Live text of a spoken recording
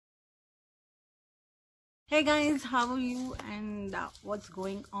Hey guys, how are you and what's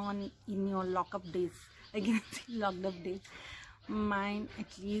going on in your lockup days? Again, locked up days. Mine,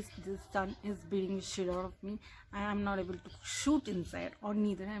 at least, the sun is beating the shit out of me. I am not able to shoot inside, or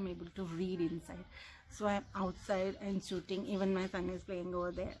neither I am able to read inside. So I am outside and shooting. Even my son is playing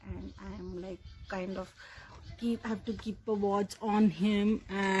over there, and I am like kind of have to keep a watch on him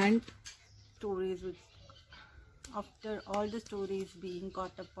and stories which. After all the stories being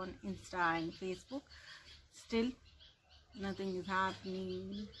caught up on Insta and Facebook, still nothing is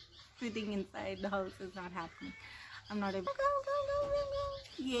happening. Sitting inside the house is not happening. I'm not able. Go.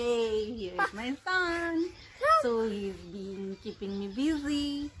 Yay! Here's my son. So he's been keeping me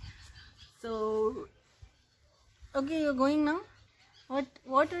busy. So okay, you're going now.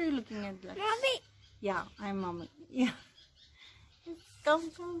 What are you looking at? Like? Mommy. Yeah, I'm mommy. Yeah. Come.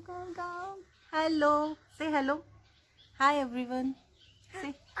 Hello. Say hello. Hi everyone.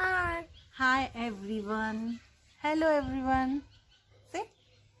 Say hi everyone. Hello everyone. Say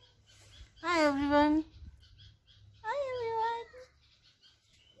hi everyone. Hi everyone.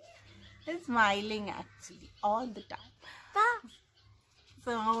 He's smiling actually all the time.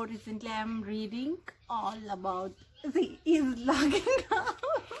 So recently I'm reading all about. See, he's logging out.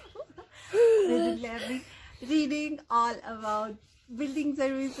 Recently I've been reading all about building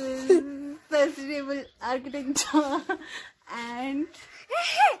services, sustainable architecture and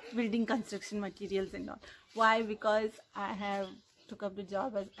building construction materials and all. Why? Because I have took up the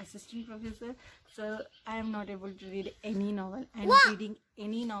job as assistant professor, so I am not able to read any novel, and reading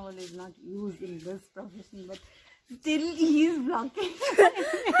any novel is not used in this profession, but still he is blocking.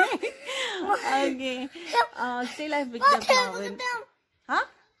 Okay, still I picked up novel.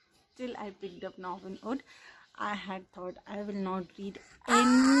 Still I picked up novel. I had thought I will not read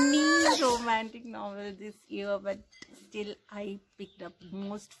any romantic novel this year, but still I picked up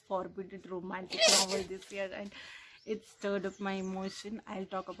most forbidden romantic novel this year, and it stirred up my emotion. I'll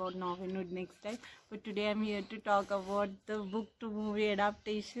talk about novelhood next time, but today I'm here to talk about the book to movie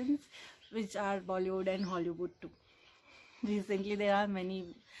adaptations, which are Bollywood and Hollywood too. Recently there are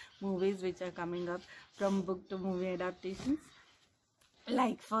many movies which are coming up from book to movie adaptations.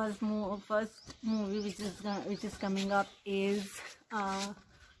 Like first movie which is coming up is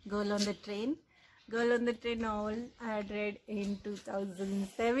Girl on the Train. Girl on the Train novel I had read in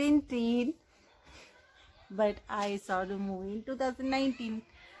 2017, but I saw the movie in 2019.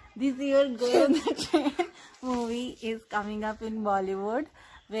 This year Girl on the Train movie is coming up in Bollywood,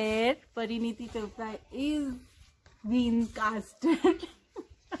 where Pariniti Chopra is being casted.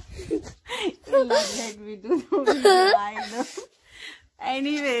 You'll not let me do the movie, I know.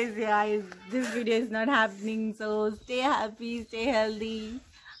 Anyways, guys, this video is not happening, so stay happy, stay healthy.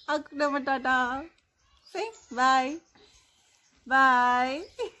 Hakuna matata. Say bye. Bye.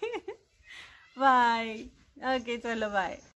 Bye. Okay, chalo bye.